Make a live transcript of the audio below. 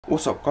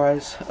What's up,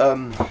 guys?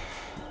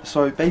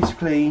 So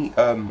basically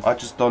I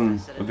just done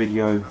a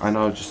video and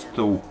I just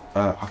thought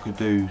I could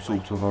do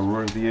sort of a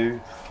review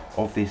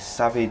of this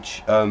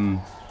Savage.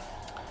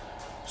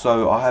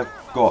 So I have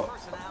got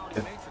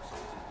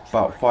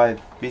about 5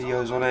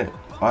 videos on it.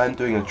 I am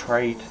doing a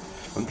trade.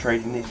 I'm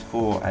trading this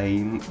for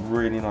a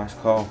really nice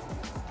car.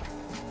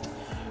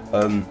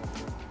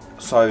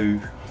 So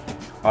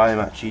I am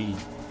actually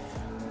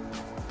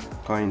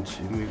going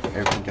to move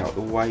everything out of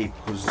the way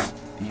because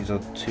these are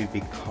 2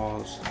 big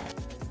cars.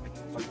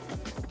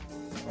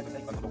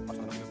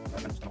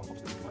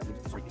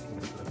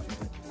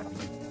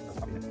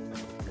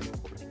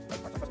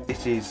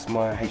 This is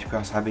my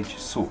HPI Savage,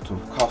 sort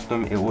of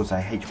custom. It was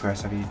a HPI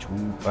Savage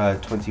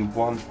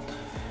 21.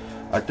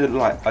 I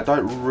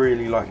don't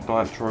really like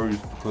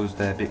nitros because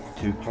they're a bit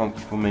too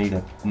clunky for me.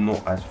 They're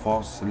not as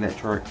fast as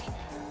electric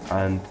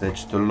and they're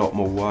just a lot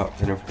more work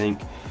and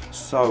everything.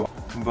 So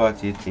I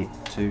converted it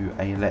to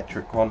an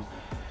electric one.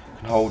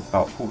 Can hold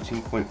about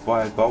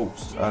 14.5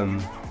 volts.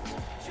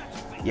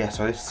 Yeah,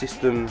 so this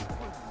system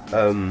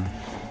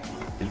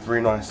is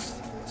very nice,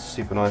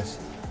 super nice.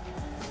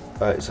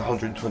 It's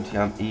 120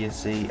 amp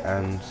ESC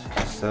and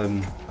it's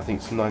I think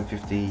it's a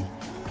 950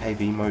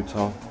 kV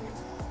motor.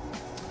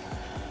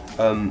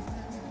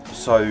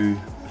 So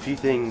a few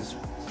things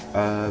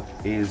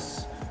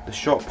is the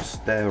shocks,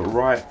 they're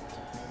right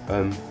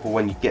for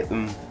when you get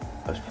them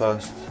at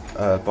first,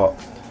 but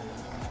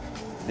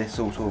they're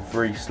sort of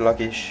very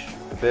sluggish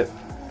a bit.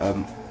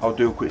 I'll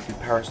do a quick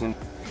comparison.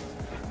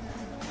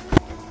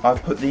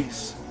 I've put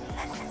these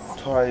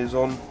tyres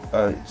on,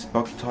 it's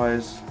buggy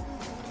tyres,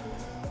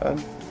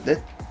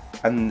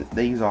 and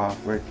these are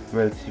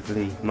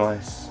relatively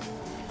nice.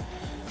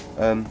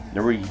 They're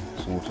really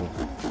sort of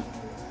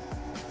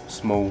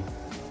small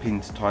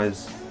pinned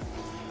tyres.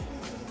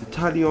 The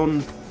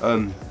talion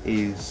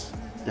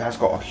it has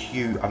got a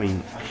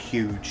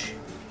huge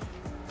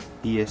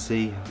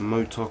ESC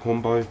motor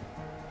combo.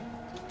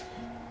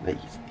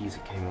 These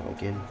came out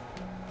again.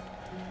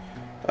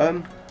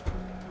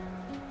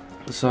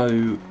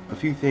 So a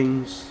few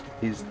things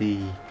is the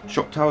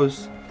shock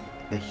towers.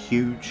 They're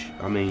huge.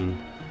 I mean,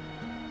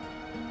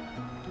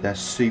 they're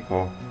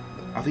super.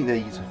 I think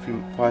these are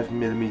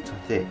 5mm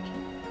thick.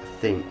 I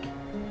think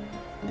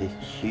they're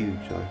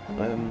huge though.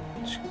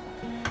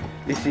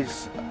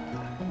 This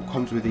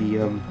comes with the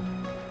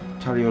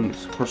talion.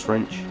 It's a cross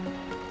wrench,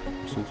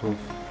 sort of,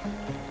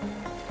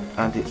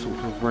 and it's sort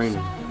of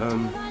raining.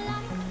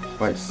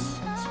 But it's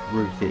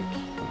really thick.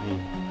 I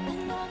mean,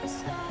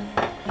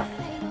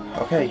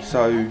 okay,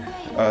 so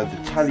the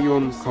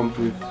talion comes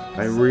with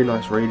a really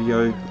nice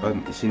radio.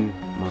 It's in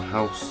my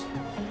house.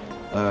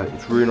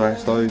 It's really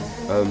nice though.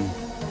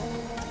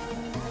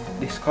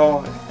 This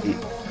car, it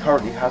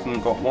currently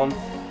hasn't got one,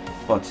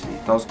 but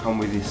it does come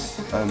with this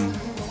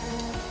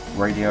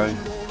radio.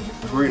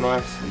 It's really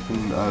nice. You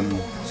can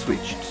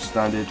switch to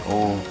standard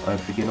or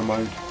beginner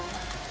mode.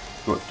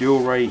 You've got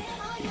dual rate.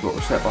 You've got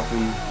reset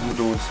button,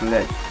 model and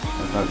select.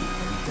 You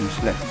can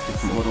select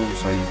different models,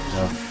 so you can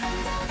have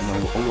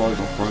on-road,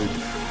 off-road,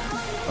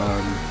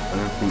 and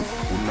everything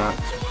on that.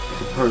 You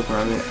can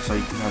program it so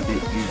you can have it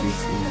use this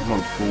in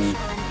multiple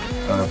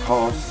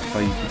cars. So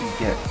you can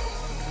get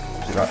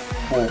like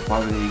 4 or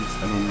 5 of these,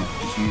 and then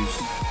just use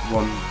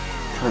one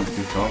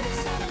transmitter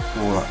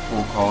for like 4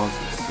 cars.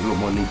 It's a lot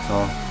more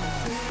neater.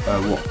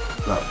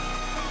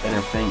 And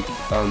everything.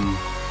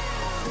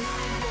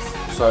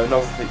 So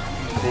another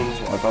things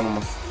what I've done on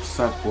my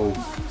Savage, well,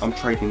 I'm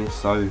trading this,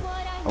 so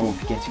I will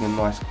be getting a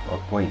nice,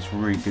 wait, it's a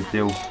really good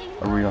deal,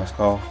 a really nice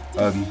car.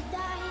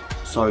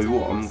 So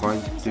what I'm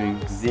going to be doing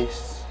to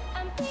this,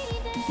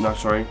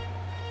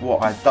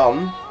 what I've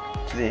done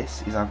to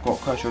this is I've got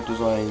Kershaw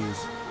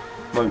Designs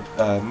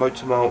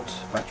motor mount,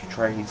 battery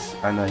trays,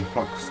 and a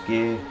flux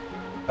gear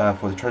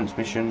for the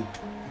transmission.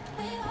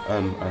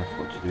 I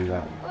forgot to do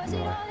that.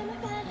 No.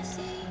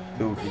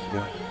 Build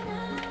video.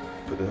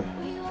 Put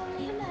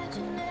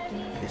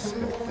this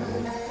bit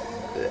down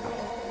there,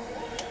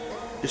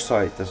 just so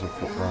it doesn't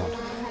flop around.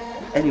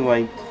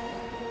 Anyway,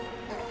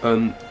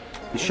 the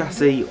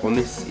chassis on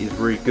this is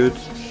really good,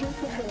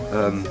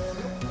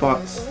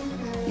 but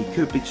it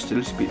could be just a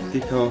little bit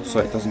thicker so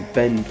it doesn't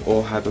bend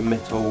or have a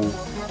metal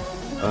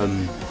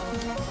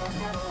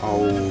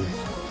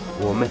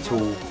or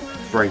metal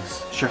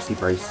brace, chassis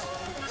brace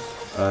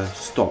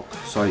stock,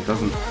 so it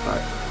doesn't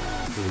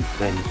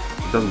bend.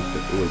 It doesn't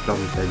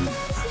bend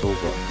at all,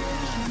 but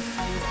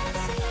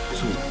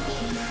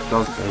it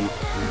does bend.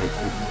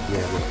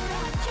 Yeah, look.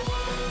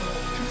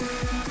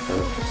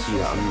 See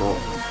that I'm not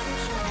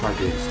trying to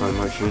do it in slow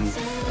motion.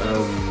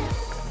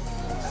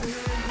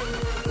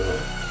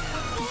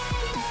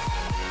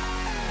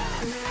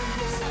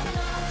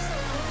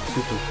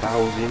 Sort of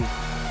bowsing.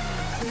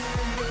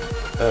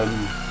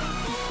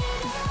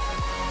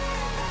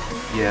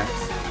 Yeah,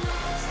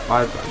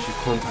 I've actually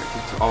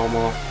contacted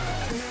ARRMA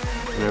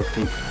and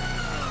everything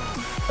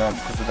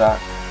because of that.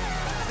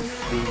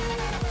 The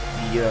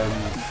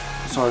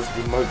size of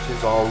the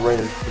motors are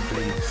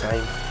relatively the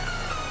same.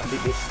 I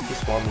think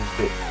this one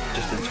is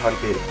just a tiny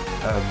bit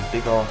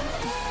bigger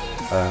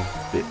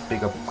bit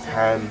bigger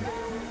can.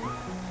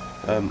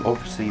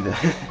 Obviously the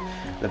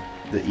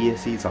the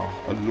ESCs are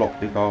a lot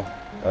bigger.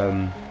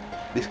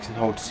 This can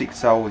hold 6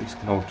 cell, this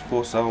can hold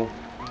 4 cell.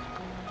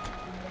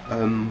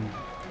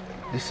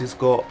 This has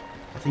got,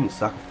 I think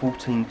it's like a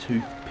 14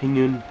 tooth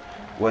pinion,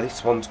 where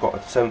this one's got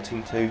a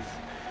 17 tooth.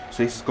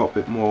 So this has got a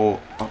bit more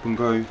up and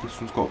go. This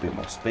one's got a bit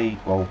more speed.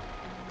 Well,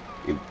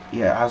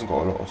 yeah, it hasn't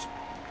got a lot of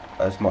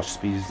as much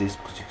speed as this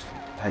because you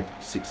can take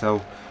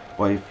 6L.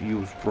 But if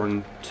you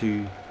run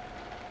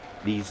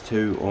these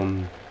two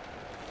on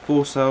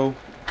 4Cell,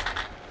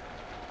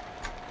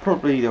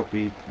 probably they'll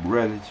be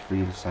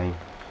relatively the same.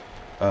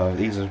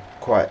 These are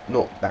quite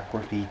not that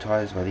grippy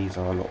tyres, but these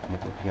are a lot more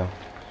grippier.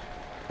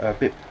 A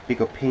bit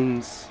bigger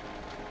pins,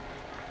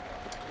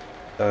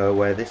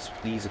 where these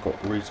have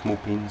got really small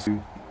pins.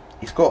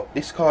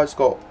 This car's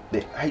got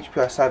the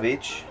HPI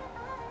Savage,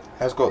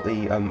 has got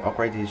the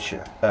upgraded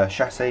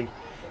chassis.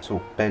 It's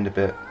all bend a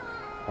bit,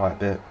 quite a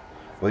bit.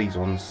 Well, these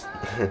ones,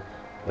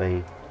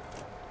 they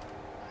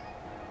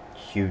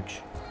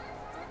huge,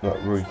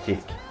 not really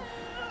thick.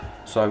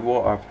 So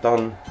what I've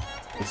done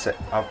is that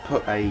I've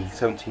put a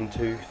 17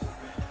 tooth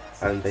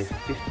and a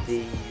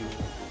 52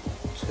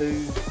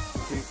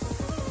 tooth